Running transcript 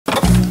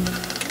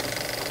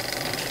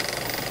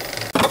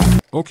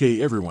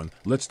Okay, everyone,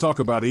 let's talk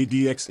about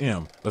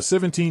ADXM, a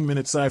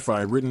 17-minute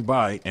sci-fi written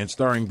by and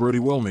starring Brody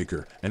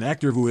Wellmaker, an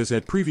actor who has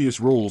had previous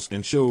roles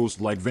in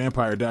shows like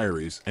Vampire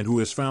Diaries and who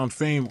has found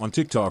fame on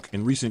TikTok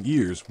in recent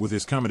years with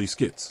his comedy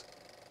skits.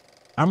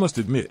 I must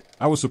admit,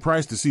 I was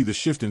surprised to see the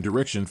shift in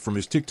direction from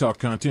his TikTok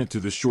content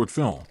to this short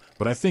film,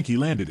 but I think he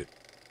landed it.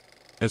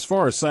 As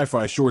far as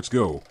sci-fi shorts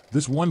go,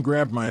 this one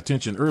grabbed my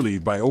attention early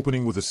by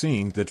opening with a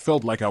scene that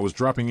felt like I was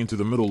dropping into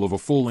the middle of a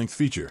full-length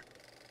feature.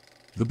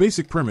 The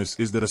basic premise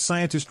is that a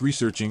scientist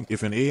researching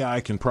if an AI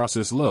can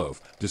process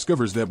love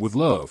discovers that with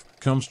love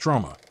comes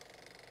trauma.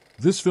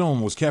 This film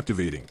was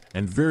captivating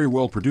and very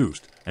well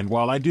produced, and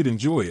while I did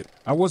enjoy it,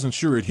 I wasn't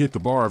sure it hit the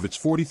bar of its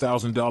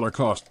 $40,000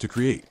 cost to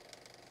create.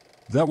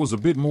 That was a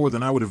bit more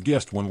than I would have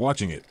guessed when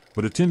watching it,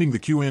 but attending the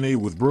Q&A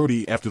with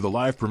Brody after the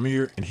live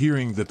premiere and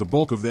hearing that the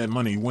bulk of that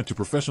money went to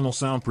professional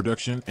sound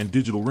production and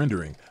digital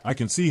rendering, I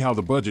can see how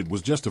the budget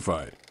was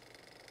justified.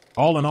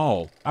 All in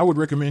all, I would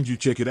recommend you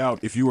check it out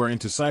if you are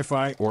into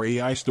sci-fi or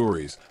AI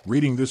stories,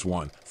 rating this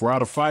one 4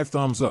 out of 5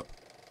 thumbs up.